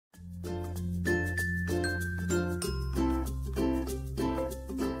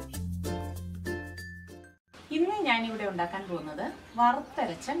ഞാനിവിടെ ഉണ്ടാക്കാൻ പോകുന്നത്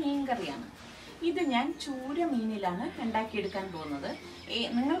വറുത്തരച്ച മീൻകറിയാണ്. ഇത് ഞാൻ ചൂര മീനിലാണ് ഉണ്ടാക്കിയെടുക്കാൻ പോകുന്നത്.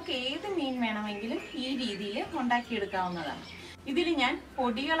 നിങ്ങൾക്ക് ഏത് മീൻ വേണമെങ്കിലും ഈ രീതിയിൽ ഉണ്ടാക്കിയെടുക്കാവുന്നതാണ്. ഇതിൽ ഞാൻ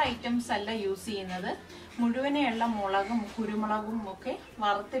പൊടികൾ ഐറ്റംസ് അല്ല യൂസ് ചെയ്യുന്നത്. മുഴുവനെയുള്ള മുളകും കുരുമുളകും ഒക്കെ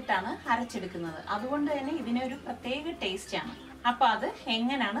വറുത്തിട്ടാണ് അരച്ചെടുക്കുന്നത്. അതുകൊണ്ട് തന്നെ ഇതിനൊരു പ്രത്യേക ടേസ്റ്റാണ്. അപ്പോൾ അത്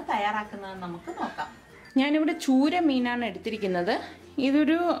എങ്ങനെയാണ് തയ്യാറാക്കുന്നത് നമുക്ക് നോക്കാം. ഞാനിവിടെ ചൂര മീനാണ് എടുത്തിരിക്കുന്നത്.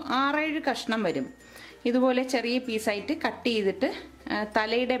 ഇതൊരു 6-7 കഷ്ണം വരും. ഇതുപോലെ ചെറിയ പീസായിട്ട് കട്ട് ചെയ്തിട്ട്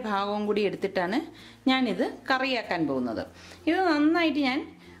തലയുടെ ഭാഗവും കൂടി എടുത്തിട്ടാണ് ഞാനിത് കറിയാക്കാൻ പോകുന്നത്. ഇത് നന്നായിട്ട് ഞാൻ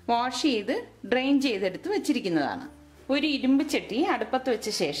വാഷ് ചെയ്ത് ഡ്രെയിൻ ചെയ്തെടുത്ത് വെച്ചിരിക്കുന്നതാണ്. ഒരു ഇരുമ്പ് ചട്ടി അടുപ്പത്ത് വെച്ച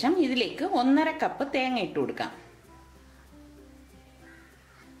ശേഷം ഇതിലേക്ക് 1.5 കപ്പ് തേങ്ങ ഇട്ട് കൊടുക്കാം.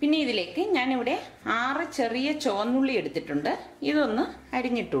 പിന്നെ ഇതിലേക്ക് ഞാനിവിടെ 6 ചെറിയ ചുവന്നുള്ളി എടുത്തിട്ടുണ്ട്. ഇതൊന്ന്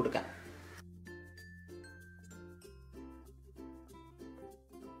അരിഞ്ഞിട്ട് കൊടുക്കാം.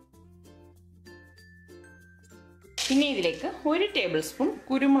 പിന്നെ ഇതിലേക്ക് 1 ടേബിൾ സ്പൂൺ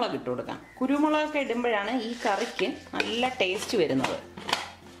കുരുമുളക് ഇട്ട് കൊടുക്കാം. കുരുമുളകൊക്കെ ഇടുമ്പോഴാണ് ഈ കറിക്ക് നല്ല ടേസ്റ്റ് വരുന്നത്.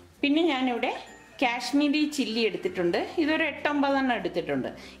 പിന്നെ ഞാനിവിടെ കാശ്മീരി ചില്ലി എടുത്തിട്ടുണ്ട്. ഇതൊരു 8-9 എടുത്തിട്ടുണ്ട്.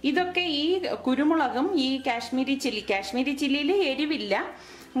 ഇതൊക്കെ ഈ കുരുമുളകും ഈ കാശ്മീരി ചില്ലിയിൽ എരിവില്ല.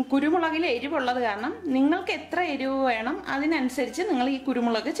 കുരുമുളകിൽ എരിവുള്ളത് കാരണം നിങ്ങൾക്ക് എത്ര എരിവ് വേണം അതിനനുസരിച്ച് നിങ്ങൾ ഈ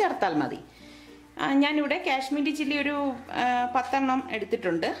കുരുമുളക് ചേർത്താൽ മതി. ഞാനിവിടെ കാശ്മീരി ചില്ലി ഒരു 10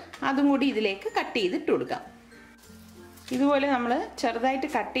 എടുത്തിട്ടുണ്ട്. അതും കൂടി ഇതിലേക്ക് കട്ട് ചെയ്തിട്ട് കൊടുക്കാം. ഇതുപോലെ നമ്മൾ ചെറുതായിട്ട്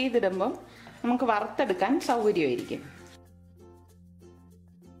കട്ട് ചെയ്തിടുമ്പം നമുക്ക് വറുത്തെടുക്കാൻ സൗകര്യമായിരിക്കും.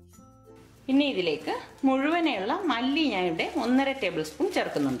 പിന്നെ ഇതിലേക്ക് മുഴുവനെയുള്ള മല്ലി ഞാനിവിടെ 1.5 ടേബിൾ സ്പൂൺ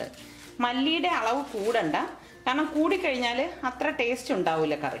ചേർക്കുന്നുണ്ട്. മല്ലിയുടെ അളവ് കൂടണ്ട, കാരണം കൂടിക്കഴിഞ്ഞാൽ അത്ര ടേസ്റ്റ്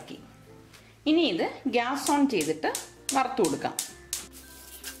ഉണ്ടാവില്ല കറിക്ക്. ഇനി ഇത് ഗ്യാസ് ഓൺ ചെയ്തിട്ട് വറുത്തു കൊടുക്കാം.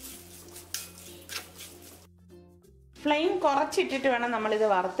 ഫ്ലെയിം കുറച്ചിട്ടിട്ട് വേണം നമ്മളിത്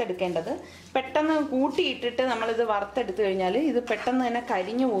വറുത്തെടുക്കേണ്ടത്. പെട്ടെന്ന് കൂട്ടിയിട്ടിട്ട് നമ്മളിത് വറുത്തെടുത്തു കഴിഞ്ഞാൽ ഇത് പെട്ടെന്ന് തന്നെ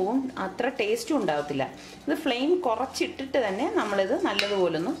കരിഞ്ഞു പോകും, അത്ര ടേസ്റ്റും ഉണ്ടാകത്തില്ല. ഇത് ഫ്ലെയിം കുറച്ചിട്ടിട്ട് തന്നെ നമ്മളിത്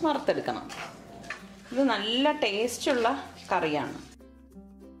നല്ലതുപോലെ ഒന്ന് വറുത്തെടുക്കണം. ഇത് നല്ല ടേസ്റ്റുള്ള കറിയാണ്.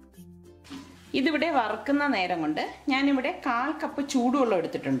 ഇതിവിടെ വറുക്കുന്ന നേരം കൊണ്ട് ഞാനിവിടെ 1/4 കപ്പ് ചൂടുവെള്ളം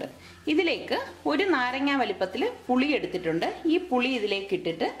എടുത്തിട്ടുണ്ട്. ഇതിലേക്ക് 1 നാരങ്ങ വലിപ്പത്തിൽ പുളി എടുത്തിട്ടുണ്ട്. ഈ പുളി ഇതിലേക്ക്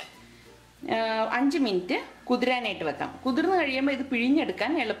ഇട്ടിട്ട് 5 മിനിറ്റ് കുതിരാനായിട്ട് വെക്കാം. കുതിർന്ന് കഴിയുമ്പോൾ ഇത്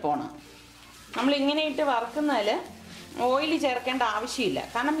പിഴിഞ്ഞെടുക്കാൻ എളുപ്പമാണ്. നമ്മളിങ്ങനെ ഇട്ട് വറുക്കുന്നതിൽ ഓയിൽ ചേർക്കേണ്ട ആവശ്യമില്ല,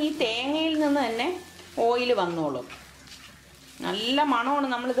 കാരണം ഈ തേങ്ങയിൽ നിന്ന് തന്നെ ഓയിൽ വന്നോളും. നല്ല മണമാണ്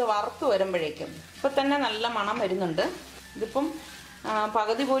നമ്മളിത് വറുത്ത് വരുമ്പോഴേക്കും. ഇപ്പം തന്നെ നല്ല മണം വരുന്നുണ്ട്. ഇതിപ്പം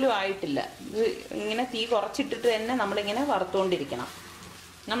പകുതി പോലും ആയിട്ടില്ല. ഇത് ഇങ്ങനെ തീ കുറച്ചിട്ടിട്ട് തന്നെ നമ്മളിങ്ങനെ വറുത്തുകൊണ്ടിരിക്കണം.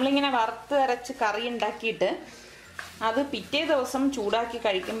 നമ്മളിങ്ങനെ വറുത്ത് അരച്ച് കറി ഉണ്ടാക്കിയിട്ട് അത് പിറ്റേ ദിവസം ചൂടാക്കി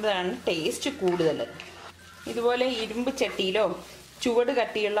കഴിക്കുമ്പോഴാണ് ടേസ്റ്റ് കൂടുതൽ. ഇതുപോലെ ഇരുമ്പ് ചട്ടിയിലോ ചുവട്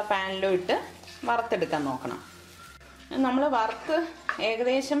കട്ടിയുള്ള പാനിലോ ഇട്ട് വറുത്തെടുക്കാൻ നോക്കണം. നമ്മൾ വറുത്ത്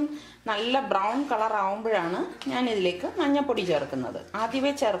ഏകദേശം നല്ല ബ്രൗൺ കളർ ആവുമ്പോഴാണ് ഞാൻ ഇതിലേക്ക് മഞ്ഞൾപ്പൊടി ചേർക്കുന്നത്.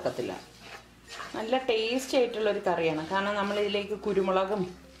 ആദ്യമേ ചേർക്കത്തില്ല. നല്ല ടേസ്റ്റി ആയിട്ടുള്ളൊരു കറിയാണ്, കാരണം നമ്മൾ ഇതിലേക്ക് കുരുമുളകും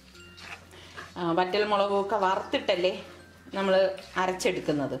വറ്റൽമുളകും ഒക്കെ വറുത്തിട്ടല്ലേ നമ്മൾ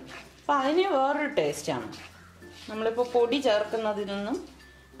അരച്ചെടുക്കുന്നത്. അപ്പോൾ അതിന് വേറൊരു ടേസ്റ്റാണ്. നമ്മളിപ്പോൾ പൊടി ചേർക്കുന്നതിൽ നിന്നും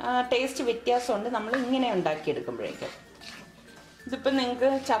ടേസ്റ്റ് വ്യത്യാസമുണ്ട് നമ്മൾ ഇങ്ങനെ ഉണ്ടാക്കിയെടുക്കുമ്പോഴേക്കും. ഇതിപ്പോൾ നിങ്ങൾക്ക്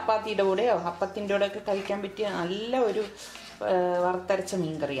ചപ്പാത്തിയുടെ കൂടെയോ അപ്പത്തിൻ്റെ കൂടെ ഒക്കെ കഴിക്കാൻ പറ്റിയ നല്ല ഒരു വറുത്തരച്ച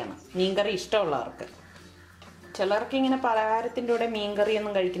മീൻകറിയാണ്. മീൻകറി ഇഷ്ടമുള്ളവർക്ക്. ചിലർക്ക് ഇങ്ങനെ പലഹാരത്തിൻ്റെ കൂടെ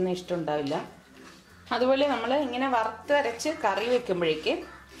മീൻകറിയൊന്നും കഴിക്കുന്ന ഇഷ്ടമുണ്ടാവില്ല. അതുപോലെ നമ്മൾ ഇങ്ങനെ വറുത്തരച്ച് കറി വെക്കുമ്പോഴേക്ക്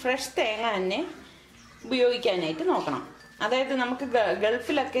ഫ്രഷ് തേങ്ങ തന്നെ ഉപയോഗിക്കാനായിട്ട് നോക്കണം. അതായത് നമുക്ക്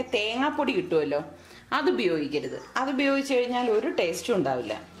ഗൾഫിലൊക്കെ തേങ്ങാപ്പൊടി കിട്ടുമല്ലോ, അത് ഉപയോഗിക്കരുത്. അത് ഉപയോഗിച്ച് കഴിഞ്ഞാൽ ഒരു ടേസ്റ്റും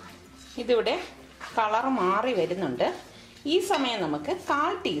ഉണ്ടാവില്ല. ഇതിവിടെ കളർ മാറി വരുന്നുണ്ട്. ഈ സമയം നമുക്ക്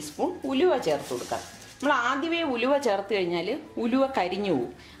 1/4 ടീസ്പൂൺ ഉലുവ ചേർത്ത് കൊടുക്കാം. നമ്മൾ ആദ്യമേ ഉലുവ ചേർത്ത് കഴിഞ്ഞാൽ ഉലുവ കരിഞ്ഞു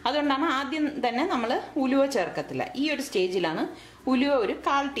പോകും. അതുകൊണ്ടാണ് ആദ്യം തന്നെ നമ്മൾ ഉലുവ ചേർക്കത്തില്ല. ഈ ഒരു സ്റ്റേജിലാണ് ഉലുവ ഒരു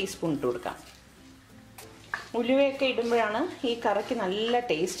 1/4 ടീസ്പൂൺ ഇട്ട് കൊടുക്കാം. ഉലുവയൊക്കെ ഇടുമ്പോഴാണ് ഈ കറിക്ക് നല്ല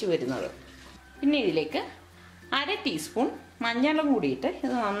ടേസ്റ്റ് വരുന്നത്. പിന്നെ ഇതിലേക്ക് 1/2 ടീസ്പൂൺ മഞ്ഞളും കൂടിയിട്ട്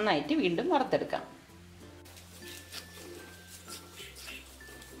ഇത് നന്നായിട്ട് വീണ്ടും വറുത്തെടുക്കാം.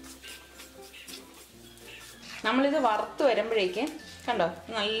 നമ്മളിത് വറുത്ത് വരുമ്പോഴേക്ക് കണ്ടോ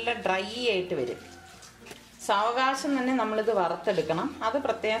നല്ല ഡ്രൈ ആയിട്ട് വരും. സാവകാശം തന്നെ നമ്മളിത് വറുത്തെടുക്കണം. അത്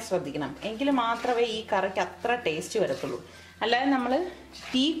പ്രത്യേകം ശ്രദ്ധിക്കണം. എങ്കിൽ മാത്രമേ ഈ കറിക്ക് അത്ര ടേസ്റ്റ് വരത്തുള്ളൂ. അല്ലാതെ നമ്മൾ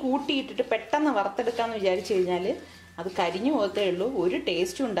തീ കൂട്ടിയിട്ടിട്ട് പെട്ടെന്ന് വറുത്തെടുക്കാമെന്ന് വിചാരിച്ചു കഴിഞ്ഞാൽ അത് കരിഞ്ഞു പോകത്തേ ഉള്ളൂ, ഒരു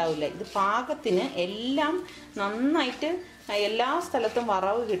ടേസ്റ്റും ഉണ്ടാവില്ല. ഇത് പാകത്തിന് എല്ലാം നന്നായിട്ട് എല്ലാ സ്ഥലത്തും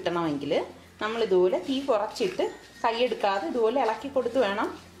വറവ് കിട്ടണമെങ്കിൽ നമ്മളിതുപോലെ തീ കുറച്ചിട്ട് കൈയെടുക്കാതെ ഇതുപോലെ ഇളക്കി കൊടുത്ത് വേണം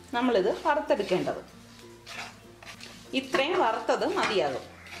നമ്മളിത് വറുത്തെടുക്കേണ്ടത്. ഇത്രയും വറുത്തത് മതിയാകും.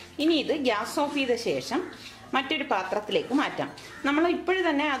 ഇനി ഇത് ഗ്യാസ് ഓഫ് ചെയ്ത ശേഷം മറ്റൊരു പാത്രത്തിലേക്ക് മാറ്റാം. നമ്മൾ ഇപ്പോഴും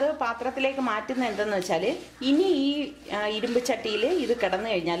തന്നെ അത് പാത്രത്തിലേക്ക് മാറ്റുന്നത് എന്തെന്ന് വെച്ചാൽ, ഇനി ഈ ഇരുമ്പ് ചട്ടിയിൽ ഇത് കിടന്നു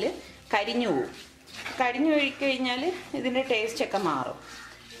കഴിഞ്ഞാൽ കരിഞ്ഞു പോവും. കരിഞ്ഞു കഴിഞ്ഞാൽ ഇതിൻ്റെ ടേസ്റ്റൊക്കെ മാറും.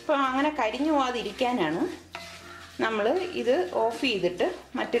 അപ്പോൾ അങ്ങനെ കരിഞ്ഞു പോകാതിരിക്കാനാണ് നമ്മൾ ഇത് ഓഫ് ചെയ്തിട്ട്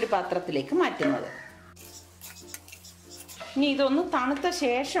മറ്റൊരു പാത്രത്തിലേക്ക് മാറ്റുന്നത്. ഇനി ഇതൊന്ന് തണുത്ത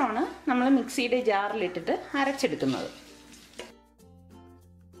ശേഷമാണ് നമ്മൾ മിക്സിയുടെ ജാറിലിട്ടിട്ട് അരച്ചെടുക്കുന്നത്.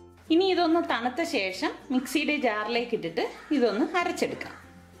 ഇനി ഇതൊന്ന് തണുത്ത ശേഷം മിക്സിയുടെ ജാറിലേക്ക് ഇട്ടിട്ട് ഇതൊന്ന് അരച്ചെടുക്കാം.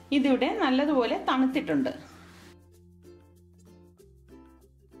 ഇതിവിടെ നല്ലതുപോലെ തണുത്തിട്ടുണ്ട്.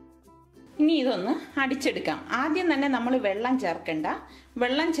 ഇനി ഇതൊന്ന് അടിച്ചെടുക്കാം. ആദ്യം തന്നെ നമ്മൾ വെള്ളം ചേർക്കണ്ട.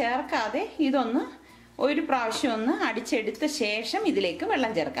 വെള്ളം ചേർക്കാതെ ഇതൊന്ന് ഒരു പ്രാവശ്യം ഒന്ന് അടിച്ചെടുത്ത ശേഷം ഇതിലേക്ക്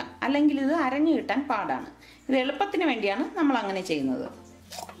വെള്ളം ചേർക്കാം. അല്ലെങ്കിൽ ഇത് അരഞ്ഞു കിട്ടാൻ പാടാണ്. ഇത് എളുപ്പത്തിന് വേണ്ടിയാണ് നമ്മൾ അങ്ങനെ ചെയ്യുന്നത്.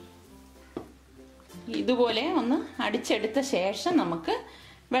 ഇതുപോലെ ഒന്ന് അടിച്ചെടുത്ത ശേഷം നമുക്ക്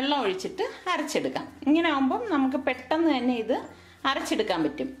വെള്ളം ഒഴിച്ചിട്ട് അരച്ചെടുക്കാം. ഇങ്ങനെ ആകുമ്പം നമുക്ക് പെട്ടെന്ന് തന്നെ ഇത് അരച്ചെടുക്കാൻ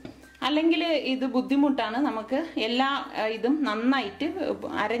പറ്റും. അല്ലെങ്കിൽ ഇത് ബുദ്ധിമുട്ടാണ്, നമുക്ക് എല്ലാ ഇതും നന്നായിട്ട്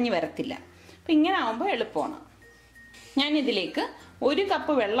അരഞ്ഞു വരത്തില്ല. അപ്പം ഇങ്ങനെ ആകുമ്പോൾ എളുപ്പമാണ്. ഞാനിതിലേക്ക് 1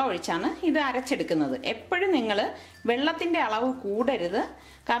 കപ്പ് വെള്ളം ഒഴിച്ചാണ് ഇത് അരച്ചെടുക്കുന്നത്. എപ്പോഴും നിങ്ങൾ വെള്ളത്തിൻ്റെ അളവ് കൂടരുത്.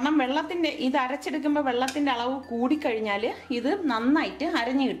 കാരണം ഇത് അരച്ചെടുക്കുമ്പോൾ വെള്ളത്തിൻ്റെ അളവ് കൂടിക്കഴിഞ്ഞാൽ ഇത് നന്നായിട്ട്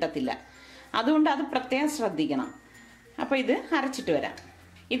അരഞ്ഞു കിട്ടത്തില്ല. അതുകൊണ്ട് അത് പ്രത്യേകം ശ്രദ്ധിക്കണം. അപ്പോൾ ഇത് അരച്ചിട്ട് വരാം.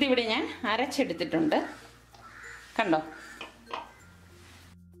 ഇതിവിടെ ഞാൻ അരച്ചെടുത്തിട്ടുണ്ട്. കണ്ടോ,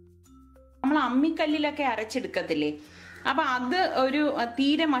 നമ്മൾ അമ്മിക്കല്ലിലൊക്കെ അരച്ചെടുക്കത്തില്ലേ, അപ്പം അത് ഒരു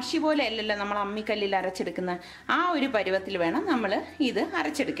തീരെ മഷി പോലെ അല്ലല്ലോ നമ്മൾ അമ്മിക്കല്ലിൽ അരച്ചെടുക്കുന്ന ആ ഒരു പരുവത്തിൽ വേണം നമ്മൾ ഇത്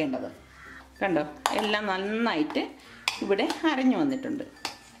അരച്ചെടുക്കേണ്ടത്. കണ്ടോ, എല്ലാം നന്നായിട്ട് ഇവിടെ അരഞ്ഞു വന്നിട്ടുണ്ട്.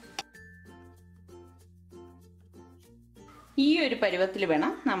 ഈ ഒരു പരുവത്തിൽ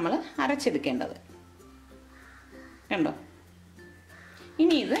വേണം നമ്മൾ അരച്ചെടുക്കേണ്ടത്. കണ്ടോ,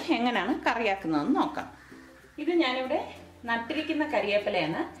 ഇനി ഇത് എങ്ങനെയാണ് കറിയാക്കുന്നതെന്ന് നോക്കാം. ഇത് ഞാനിവിടെ നട്ടിരിക്കുന്ന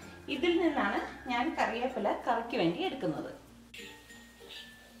കരിവേപ്പിലയാണ്. ഇതിൽ നിന്നാണ് ഞാൻ കറിവേപ്പില കറിക്ക് വേണ്ടി എടുക്കുന്നത്.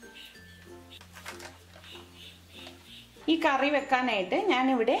 ഈ കറി വെക്കാനായിട്ട്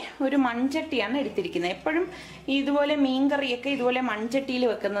ഞാനിവിടെ ഒരു മൺചട്ടിയാണ് എടുത്തിരിക്കുന്നത്. എപ്പോഴും ഇതുപോലെ മീൻകറിയൊക്കെ ഇതുപോലെ മൺചട്ടിയിൽ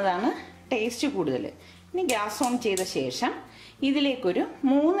വെക്കുന്നതാണ് ടേസ്റ്റ് കൂടുതൽ. ഇനി ഗ്യാസ് ഓൺ ചെയ്ത ശേഷം ഇതിലേക്കൊരു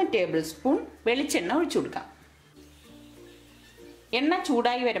 3 ടേബിൾ സ്പൂൺ വെളിച്ചെണ്ണ ഒഴിച്ചു കൊടുക്കാം. എണ്ണ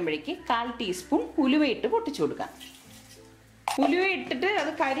ചൂടായി വരുമ്പോഴേക്ക് 1/4 ടീസ്പൂൺ ഉലുവയിട്ട് പൊട്ടിച്ചു കൊടുക്കാം. ഉലുവ ഇട്ടിട്ട് അത്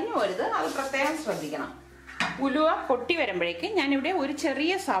കരിഞ്ഞു പോരുത്, അത് പ്രത്യേകം ശ്രദ്ധിക്കണം. ഉലുവ പൊട്ടി വരുമ്പോഴേക്ക് ഞാനിവിടെ ഒരു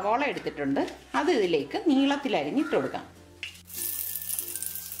ചെറിയ സവാള എടുത്തിട്ടുണ്ട്. അത് ഇതിലേക്ക് നീളത്തിൽ അരിഞ്ഞിട്ട് കൊടുക്കാം.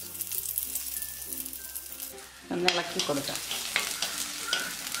 ഒന്ന് ഇളക്കി കൊടുക്കാം.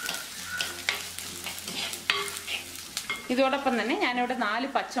 ഇതോടൊപ്പം തന്നെ ഞാനിവിടെ 4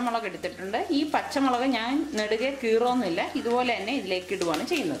 പച്ചമുളക് എടുത്തിട്ടുണ്ട്. ഈ പച്ചമുളക് ഞാൻ നെടുകെ കീറൊന്നുമില്ല, ഇതുപോലെ തന്നെ ഇതിലേക്ക് ഇടുകയാണ്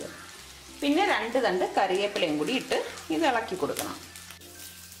ചെയ്യുന്നത്. പിന്നെ 2 തണ്ട് കറിവേപ്പിലയും കൂടി ഇട്ട് ഇത് ഇളക്കി കൊടുക്കണം.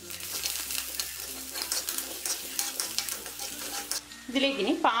 ഇതിലേക്ക്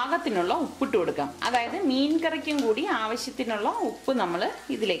ഇനി പാകത്തിനുള്ള ഉപ്പിട്ട് കൊടുക്കാം. അതായത് മീൻ കറിക്കും കൂടി ആവശ്യത്തിനുള്ള ഉപ്പ് നമ്മൾ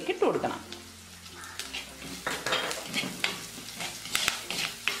ഇതിലേക്ക് ഇട്ട് കൊടുക്കണം.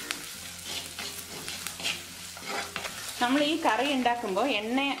 നമ്മൾ ഈ കറി ഉണ്ടാക്കുമ്പോൾ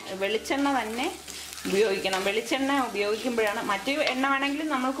വെളിച്ചെണ്ണ തന്നെ ഉപയോഗിക്കണം. വെളിച്ചെണ്ണ ഉപയോഗിക്കുമ്പോഴാണ്, മറ്റു എണ്ണ വേണമെങ്കിലും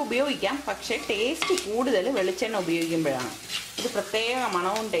നമ്മൾക്ക് ഉപയോഗിക്കാം, പക്ഷേ ടേസ്റ്റ് കൂടുതൽ വെളിച്ചെണ്ണ ഉപയോഗിക്കുമ്പോഴാണ്. ഇത് പ്രത്യേക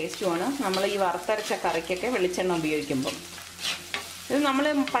മണവും ടേസ്റ്റുമാണ് നമ്മൾ ഈ വറുത്തരച്ച കറിക്കൊക്കെ വെളിച്ചെണ്ണ ഉപയോഗിക്കുമ്പം. ഇത് നമ്മൾ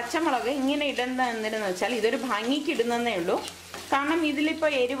പച്ചമുളക് ഇങ്ങനെ ഇടുന്നത് എന്തിനെന്ന് വെച്ചാൽ ഇതൊരു ഭംഗിക്ക് ഇടുന്നതേ ഉള്ളൂ. കാരണം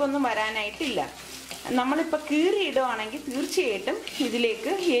ഇതിലിപ്പോൾ എരിവൊന്നും വരാനായിട്ടില്ല. നമ്മളിപ്പോൾ കീറി ഇടുവാണെങ്കിൽ തീർച്ചയായിട്ടും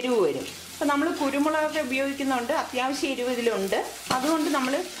ഇതിലേക്ക് എരിവ് വരും. അപ്പോൾ നമ്മൾ കുരുമുളകൊക്കെ ഉപയോഗിക്കുന്നുണ്ട്, അത്യാവശ്യം എരിവ് ഇതിലുണ്ട്. അതുകൊണ്ട്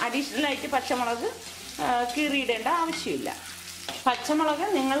നമ്മൾ അഡീഷണലായിട്ട് പച്ചമുളക് കീറിയിടേണ്ട ആവശ്യമില്ല. പച്ചമുളക്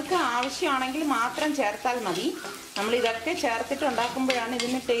നിങ്ങൾക്ക് ആവശ്യമാണെങ്കിൽ മാത്രം ചേർത്താൽ മതി. നമ്മൾ ഇതൊക്കെ ചേർത്തിട്ട് ഉണ്ടാക്കുമ്പോഴാണ്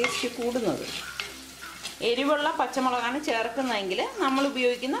ഇതിന് ടേസ്റ്റ് കൂടുന്നത്. എരിവുള്ള പച്ചമുളകാണ് ചേർക്കുന്നതെങ്കിൽ നമ്മൾ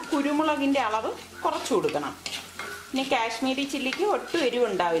ഉപയോഗിക്കുന്ന കുരുമുളകിൻ്റെ അളവ് കുറച്ച് കൊടുക്കണം. പിന്നെ കാശ്മീരി ചില്ലിക്ക് ഒട്ടും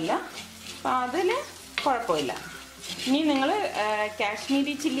എരിവുണ്ടാവില്ല, അപ്പോൾ അതിൽ കുഴപ്പമില്ല. ഇനി നിങ്ങൾ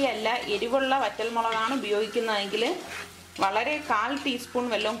കാശ്മീരി ചില്ലി അല്ല എരിവുള്ള വറ്റൽമുളകാണ് ഉപയോഗിക്കുന്നതെങ്കിൽ വളരെ 1/4 ടീസ്പൂൺ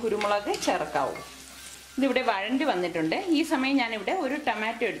വല്ലതും കുരുമുളക് ചേർക്കാവൂ. ഇതിവിടെ വഴണ്ടി വന്നിട്ടുണ്ട്. ഈ സമയം ഞാനിവിടെ ഒരു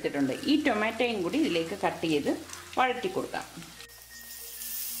ടൊമാറ്റോ എടുത്തിട്ടുണ്ട്. ഈ ടൊമാറ്റോയും കൂടി ഇതിലേക്ക് കട്ട് ചെയ്ത് വഴറ്റി കൊടുക്കാം.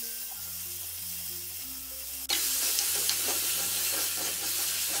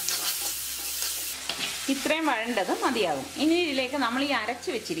 ഇത്രയും വഴണ്ടത് മതിയാകും. ഇനി ഇതിലേക്ക് നമ്മൾ ഈ അരച്ച്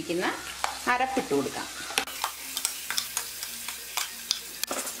വെച്ചിരിക്കുന്ന അരപ്പിട്ട് കൊടുക്കാം.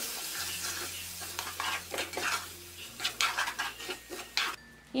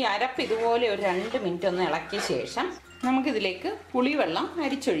 ഈ അരപ്പ് ഇതുപോലെ ഒരു 2 മിനിറ്റ് ഒന്ന് ഇളക്കിയ ശേഷം നമുക്കിതിലേക്ക് പുളിവെള്ളം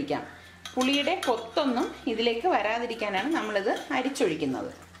അരിച്ചൊഴിക്കാം. പുളിയുടെ കൊത്തൊന്നും ഇതിലേക്ക് വരാതിരിക്കാനാണ് നമ്മളിത്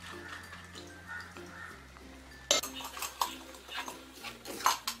അരിച്ചൊഴിക്കുന്നത്.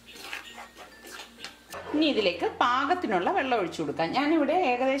 ഇനി ഇതിലേക്ക് പാകത്തിനുള്ള വെള്ളം ഒഴിച്ചു കൊടുക്കാം. ഞാനിവിടെ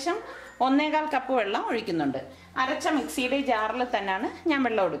ഏകദേശം 1.25 കപ്പ് വെള്ളം ഒഴിക്കുന്നുണ്ട്. അരച്ച മിക്സിയുടെ ജാറിൽ തന്നെയാണ് ഞാൻ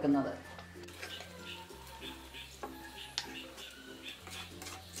വെള്ളം എടുക്കുന്നത്.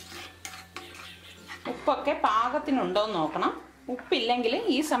 ഉപ്പൊക്കെ പാകത്തിനുണ്ടോ എന്ന് നോക്കണം. ഉപ്പില്ലെങ്കിൽ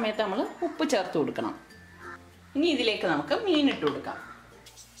ഈ സമയത്ത് നമ്മൾ ഉപ്പ് ചേർത്ത് കൊടുക്കണം. ഇനി ഇതിലേക്ക് നമുക്ക് മീൻ ഇട്ട് കൊടുക്കാം.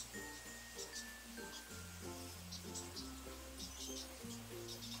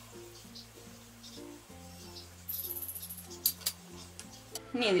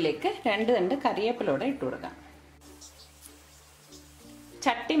 ഇനി ഇതിലേക്ക് 2 തണ്ട് കറിവേപ്പിലൂടെ ഇട്ട് കൊടുക്കാം.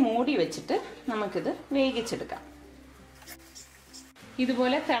 ചട്ടി മൂടി വെച്ചിട്ട് നമുക്കിത് വേവിച്ചെടുക്കാം.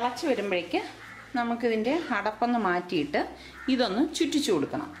 ഇതുപോലെ തിളച്ച് വരുമ്പോഴേക്ക് നമുക്കിതിൻ്റെ അടപ്പൊന്ന് മാറ്റിയിട്ട് ഇതൊന്ന് ചുറ്റിച്ചു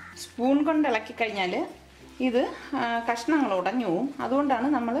കൊടുക്കണം. സ്പൂൺ കൊണ്ട് ഇളക്കി കഴിഞ്ഞാൽ ഇത് കഷ്ണങ്ങൾ ഉടഞ്ഞു പോവും. അതുകൊണ്ടാണ്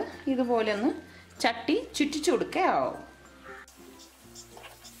നമ്മൾ ഇതുപോലെ ഒന്ന് ചട്ടി ചുറ്റിച്ചു കൊടുക്കുകയാവും.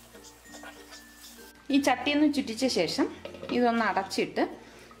 ഈ ചട്ടിയൊന്ന് ചുറ്റിച്ച ശേഷം ഇതൊന്ന് അടച്ചിട്ട്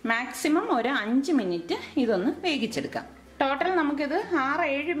മാക്സിമം ഒരു 5 മിനിറ്റ് ഇതൊന്ന് വേവിച്ചെടുക്കാം. ടോട്ടൽ നമുക്കിത്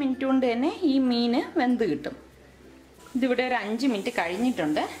 6-7 മിനിറ്റ് കൊണ്ട് തന്നെ ഈ മീൻ വെന്ത് കിട്ടും. ഇതിവിടെ ഒരു 5 മിനിറ്റ്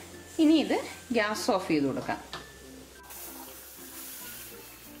കഴിഞ്ഞിട്ടുണ്ട്. ഇനി ഇത് ഗ്യാസ് ഓഫ് ചെയ്ത് കൊടുക്കാം.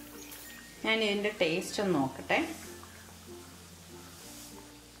 ഞാൻ ഇതിൻ്റെ ടേസ്റ്റ് ഒന്ന് നോക്കട്ടെ.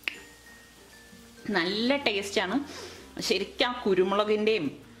 നല്ല ടേസ്റ്റാണ്. ശരിക്കും ആ കുരുമുളകിൻ്റെയും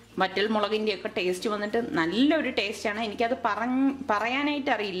വറ്റൽമുളകിൻ്റെ ഒക്കെ ടേസ്റ്റ് വന്നിട്ട് നല്ലൊരു ടേസ്റ്റാണ്. എനിക്കത്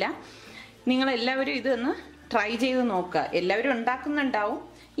പറയാനായിട്ട് അറിയില്ല. നിങ്ങളെല്ലാവരും ഇതൊന്ന് ട്രൈ ചെയ്ത് നോക്കുക. എല്ലാവരും ഉണ്ടാക്കുന്നുണ്ടാവും.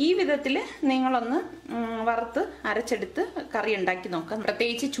 ഈ വിധത്തിൽ നിങ്ങളൊന്ന് വറുത്ത് അരച്ചെടുത്ത് കറി ഉണ്ടാക്കി നോക്കാം.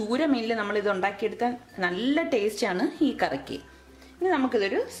 പ്രത്യേകിച്ച് ചൂര മീനിൽ നമ്മളിത് ഉണ്ടാക്കിയെടുത്താൽ നല്ല ടേസ്റ്റാണ് ഈ കറിക്ക്. ഇനി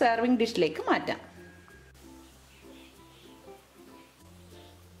നമുക്കിതൊരു സെർവിങ് ഡിഷിലേക്ക് മാറ്റാം.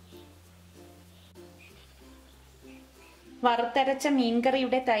 വറുത്തരച്ച മീൻകറി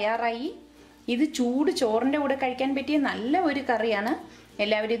ഇവിടെ തയ്യാറായി. ഇത് ചൂട് ചോറിൻ്റെ കൂടെ കഴിക്കാൻ പറ്റിയ നല്ല ഒരു കറിയാണ്.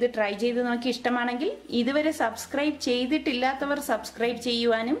 എല്ലാവരും ഇത് ട്രൈ ചെയ്ത് നോക്കി ഇഷ്ടമാണെങ്കിൽ ഇതുവരെ സബ്സ്ക്രൈബ് ചെയ്തിട്ടില്ലാത്തവർ സബ്സ്ക്രൈബ്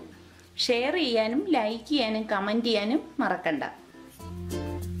ചെയ്യുവാനും ഷെയർ ചെയ്യാനും ലൈക്ക് ചെയ്യാനും കമൻറ്റ് ചെയ്യാനും മറക്കണ്ട.